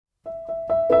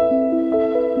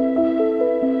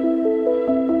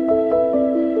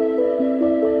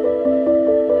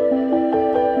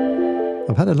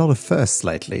had a lot of firsts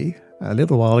lately. A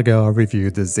little while ago I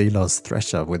reviewed the Zelos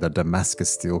Thresher with a Damascus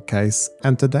steel case,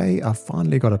 and today I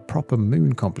finally got a proper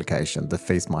moon complication to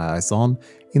feast my eyes on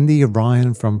in the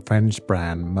Orion from French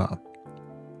brand Mun.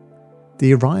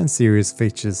 The Orion series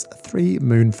features 3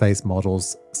 moon phase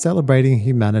models celebrating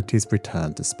humanity's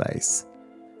return to space.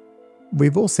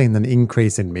 We've all seen an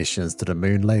increase in missions to the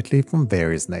moon lately from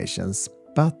various nations,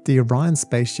 but the Orion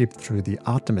spaceship through the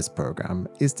Artemis program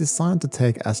is designed to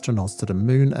take astronauts to the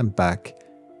moon and back,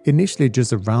 initially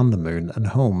just around the moon and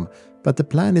home, but the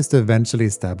plan is to eventually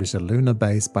establish a lunar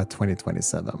base by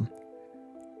 2027.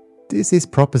 This is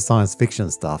proper science fiction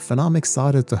stuff, and I'm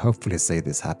excited to hopefully see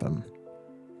this happen.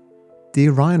 The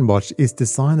Orion watch is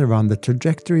designed around the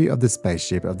trajectory of the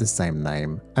spaceship of the same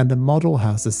name, and the model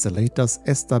has the Celitas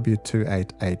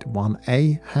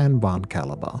SW2881A Hand 1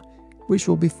 caliber, which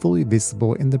will be fully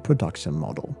visible in the production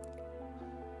model.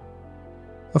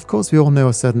 Of course, we all know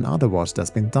a certain other watch that's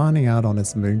been dining out on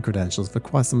its moon credentials for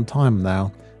quite some time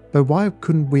now, but why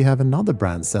couldn't we have another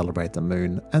brand celebrate the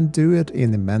moon and do it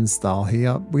in immense style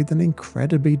here with an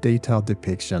incredibly detailed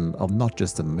depiction of not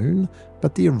just the moon,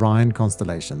 but the Orion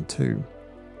constellation too.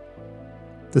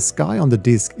 The sky on the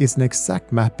disc is an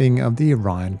exact mapping of the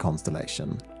Orion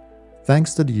constellation.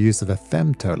 Thanks to the use of a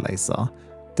femto laser,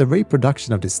 the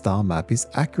reproduction of the star map is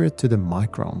accurate to the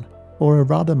micron, or a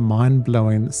rather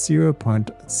mind-blowing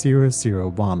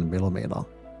 0.001mm.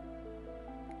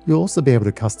 You'll also be able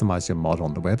to customize your model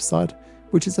on the website,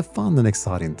 which is a fun and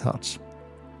exciting touch.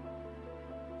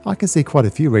 I can see quite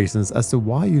a few reasons as to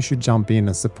why you should jump in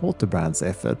and support the brand's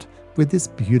effort with this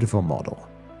beautiful model.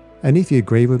 And if you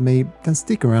agree with me, then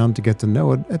stick around to get to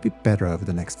know it a bit better over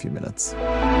the next few minutes.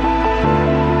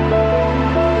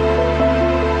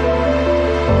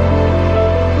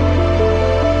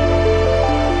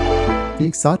 The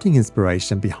exciting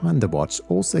inspiration behind the watch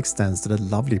also extends to the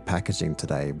lovely packaging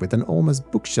today, with an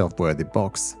almost bookshelf-worthy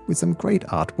box with some great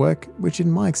artwork, which in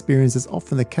my experience is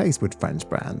often the case with French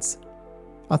brands.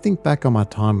 I think back on my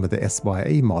time with the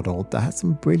SYE model that had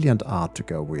some brilliant art to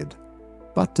go with,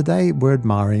 but today we're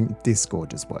admiring this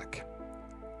gorgeous work.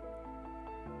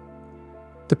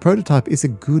 The prototype is a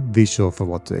good visual for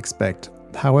what to expect,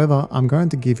 however I'm going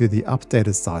to give you the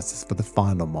updated sizes for the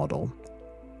final model.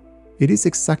 It is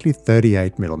exactly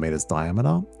 38mm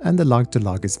diameter, and the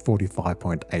lug-to-lug is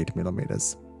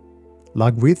 45.8mm.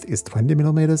 Lug width is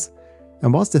 20mm,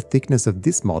 and whilst the thickness of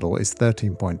this model is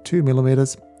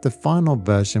 13.2mm, the final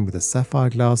version with a sapphire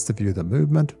glass to view the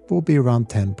movement will be around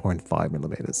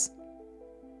 10.5mm.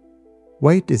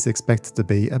 Weight is expected to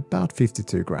be about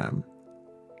 52 grams.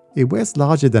 It weighs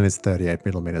larger than its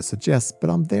 38mm suggests,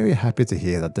 but I'm very happy to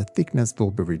hear that the thickness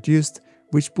will be reduced,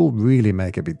 which will really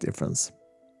make a big difference.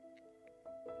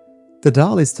 The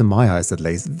dial is, to my eyes at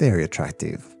least, very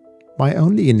attractive. My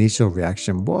only initial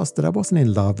reaction was that I wasn't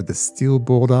in love with the steel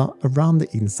border around the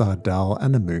inside dial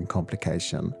and the moon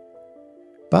complication.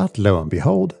 But lo and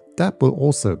behold, that will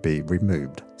also be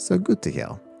removed, so good to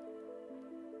hear.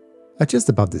 At just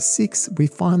above the 6, we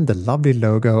find the lovely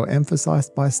logo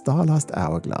emphasized by a stylized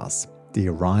hourglass, the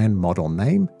Orion model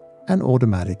name, and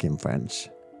automatic in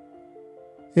French.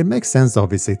 It makes sense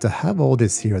obviously to have all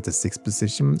this here at the 6th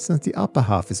position since the upper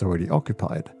half is already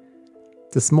occupied.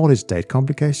 The smallish date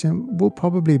complication will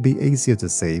probably be easier to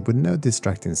see with no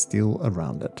distracting steel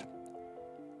around it.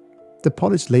 The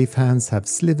polished leaf hands have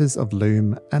slivers of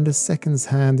loom, and the seconds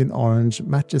hand in orange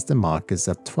matches the markers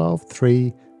at 12,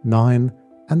 3, 9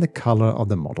 and the color of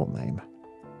the model name.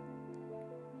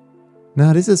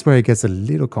 Now this is where it gets a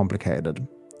little complicated.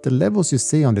 The levels you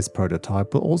see on this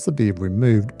prototype will also be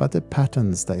removed, but the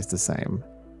pattern stays the same.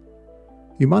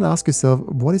 You might ask yourself,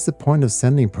 what is the point of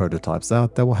sending prototypes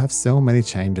out that will have so many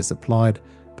changes applied,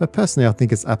 but personally I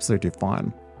think it's absolutely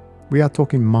fine. We are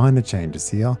talking minor changes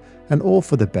here, and all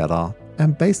for the better,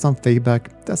 and based on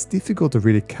feedback that's difficult to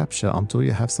really capture until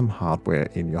you have some hardware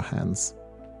in your hands.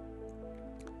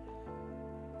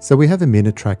 So we have a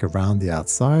minute track around the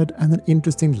outside and an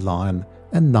interesting line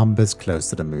and numbers close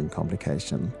to the moon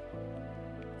complication.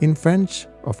 In French,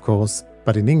 of course,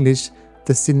 but in English,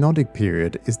 the synodic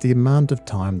period is the amount of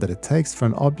time that it takes for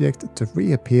an object to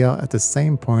reappear at the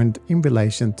same point in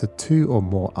relation to 2 or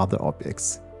more other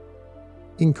objects.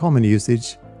 In common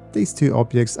usage, these 2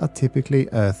 objects are typically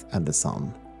Earth and the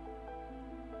Sun.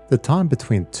 The time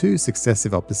between 2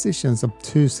 successive oppositions of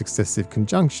 2 successive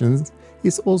conjunctions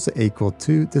is also equal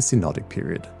to the synodic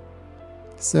period.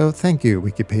 So thank you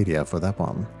Wikipedia for that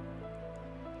one.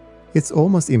 It's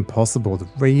almost impossible to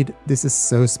read, this is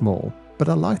so small, but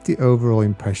I like the overall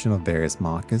impression of various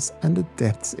markers and the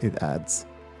depths it adds.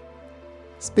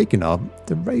 Speaking of,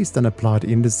 the raised and applied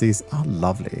indices are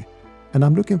lovely. and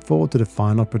I'm looking forward to the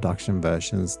final production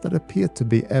versions that appear to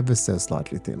be ever so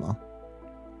slightly thinner.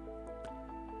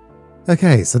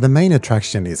 Okay, so the main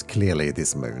attraction is clearly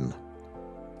this moon.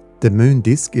 The moon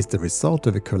disc is the result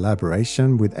of a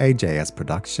collaboration with AJS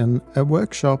Production, a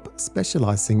workshop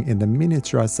specializing in the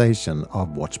miniaturization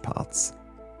of watch parts.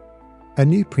 A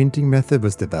new printing method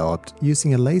was developed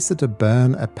using a laser to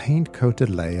burn a paint-coated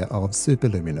layer of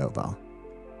superluminova.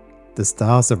 The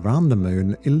stars around the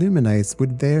moon illuminates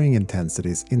with varying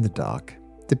intensities in the dark,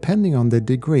 depending on the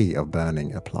degree of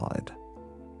burning applied.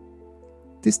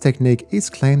 This technique is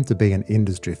claimed to be an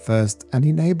industry first and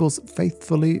enables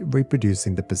faithfully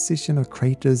reproducing the position of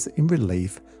craters in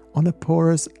relief on a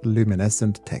porous,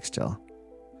 luminescent texture.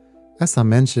 As I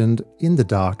mentioned, in the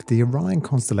dark the Orion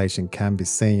constellation can be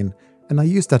seen, and I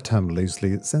use that term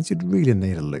loosely since you'd really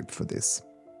need a loupe for this.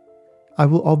 I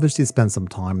will obviously spend some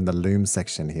time in the loom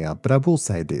section here, but I will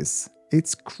say this.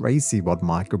 It's crazy what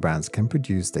microbrands can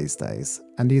produce these days,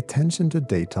 and the attention to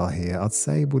detail here I'd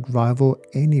say would rival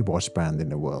any watch brand in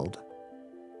the world.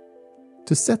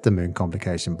 To set the moon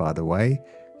complication, by the way,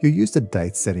 you use the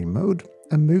date setting mode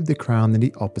and move the crown in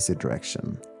the opposite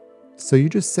direction. So you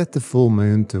just set the full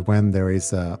moon to when there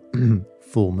is a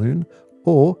full moon,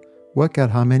 or work out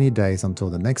how many days until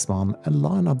the next one and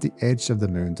line up the edge of the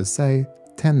moon to say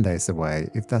 10 days away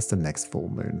if that's the next full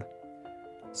moon.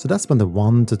 So that's when the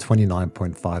 1 to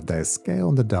 29.5 days scale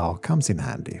on the dial comes in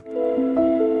handy.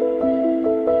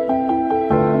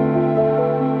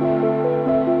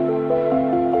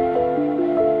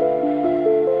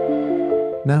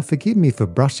 Now forgive me for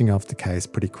brushing off the case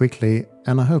pretty quickly,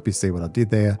 and I hope you see what I did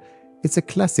there. It's a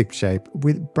classic shape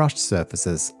with brushed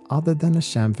surfaces other than a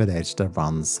chamfered edge that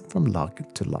runs from lug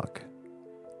to lug.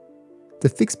 The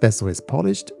fixed bezel is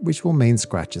polished, which will mean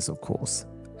scratches of course,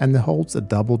 and it holds a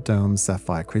double dome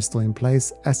sapphire crystal in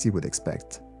place as you would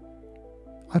expect.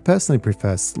 I personally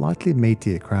prefer slightly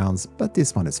meatier crowns, but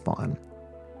this one is fine.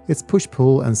 It's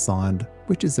push-pull and signed,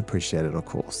 which is appreciated of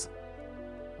course.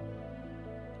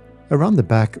 Around the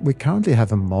back we currently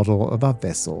have a model of our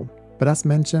vessel, but as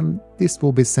mentioned, this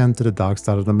will be sent to the dark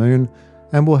side of the moon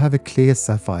and will have a clear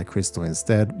sapphire crystal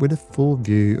instead with a full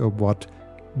view of what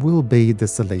will be the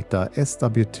Sellita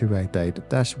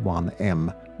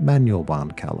SW288-1M manual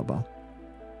wound caliber.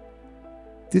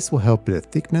 This will help with the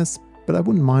thickness, but I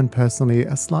wouldn't mind personally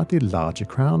a slightly larger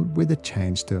crown with a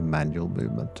change to a manual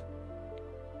movement.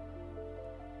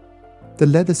 The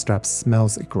leather strap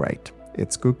smells great.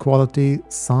 It's good quality,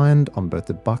 signed on both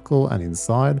the buckle and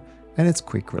inside, and it's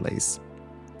quick release.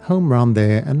 Home run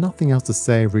there, and nothing else to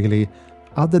say really,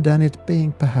 other than it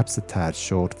being perhaps a tad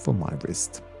short for my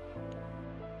wrist.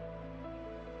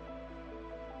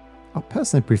 I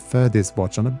personally prefer this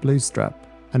watch on a blue strap,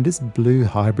 and this blue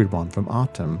hybrid one from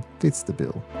Artem fits the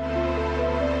bill.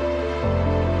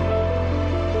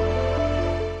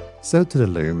 So to the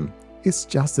loom, it's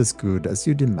just as good as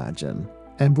you'd imagine,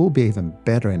 and will be even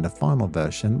better in the final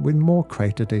version with more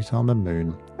crater detail on the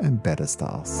moon and better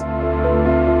stars.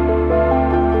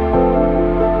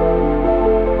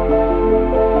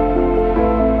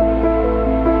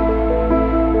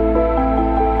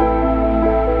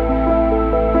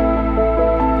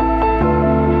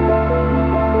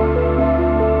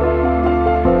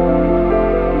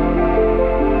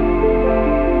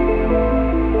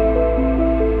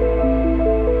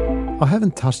 I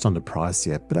haven't touched on the price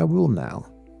yet, but I will now.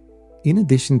 In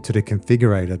addition to the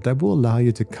configurator that will allow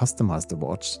you to customize the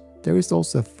watch, there is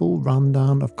also a full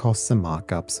rundown of costs and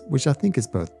markups, which I think is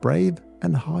both brave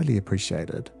and highly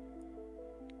appreciated.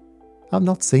 I've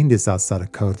not seen this outside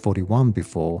of Code 41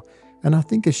 before, and I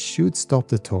think it should stop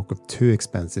the talk of too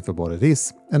expensive for what it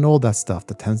is and all that stuff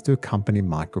that tends to accompany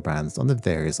microbrands on the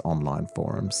various online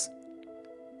forums.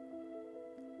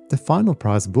 The final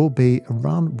price will be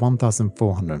around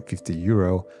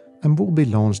 €1,450 and will be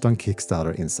launched on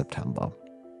Kickstarter in September.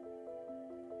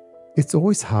 It's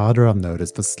always harder, I've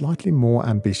noticed, for slightly more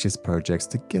ambitious projects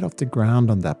to get off the ground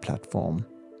on that platform.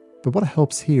 But what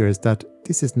helps here is that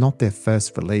this is not their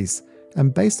first release,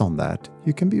 and based on that,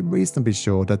 you can be reasonably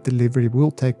sure that delivery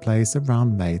will take place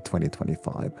around May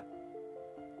 2025.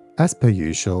 As per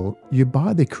usual, you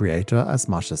buy the creator as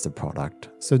much as the product,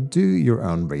 so do your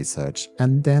own research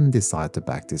and then decide to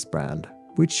back this brand,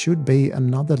 which should be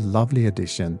another lovely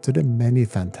addition to the many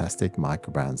fantastic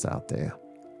microbrands out there.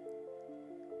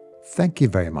 Thank you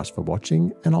very much for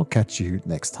watching, and I'll catch you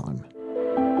next time.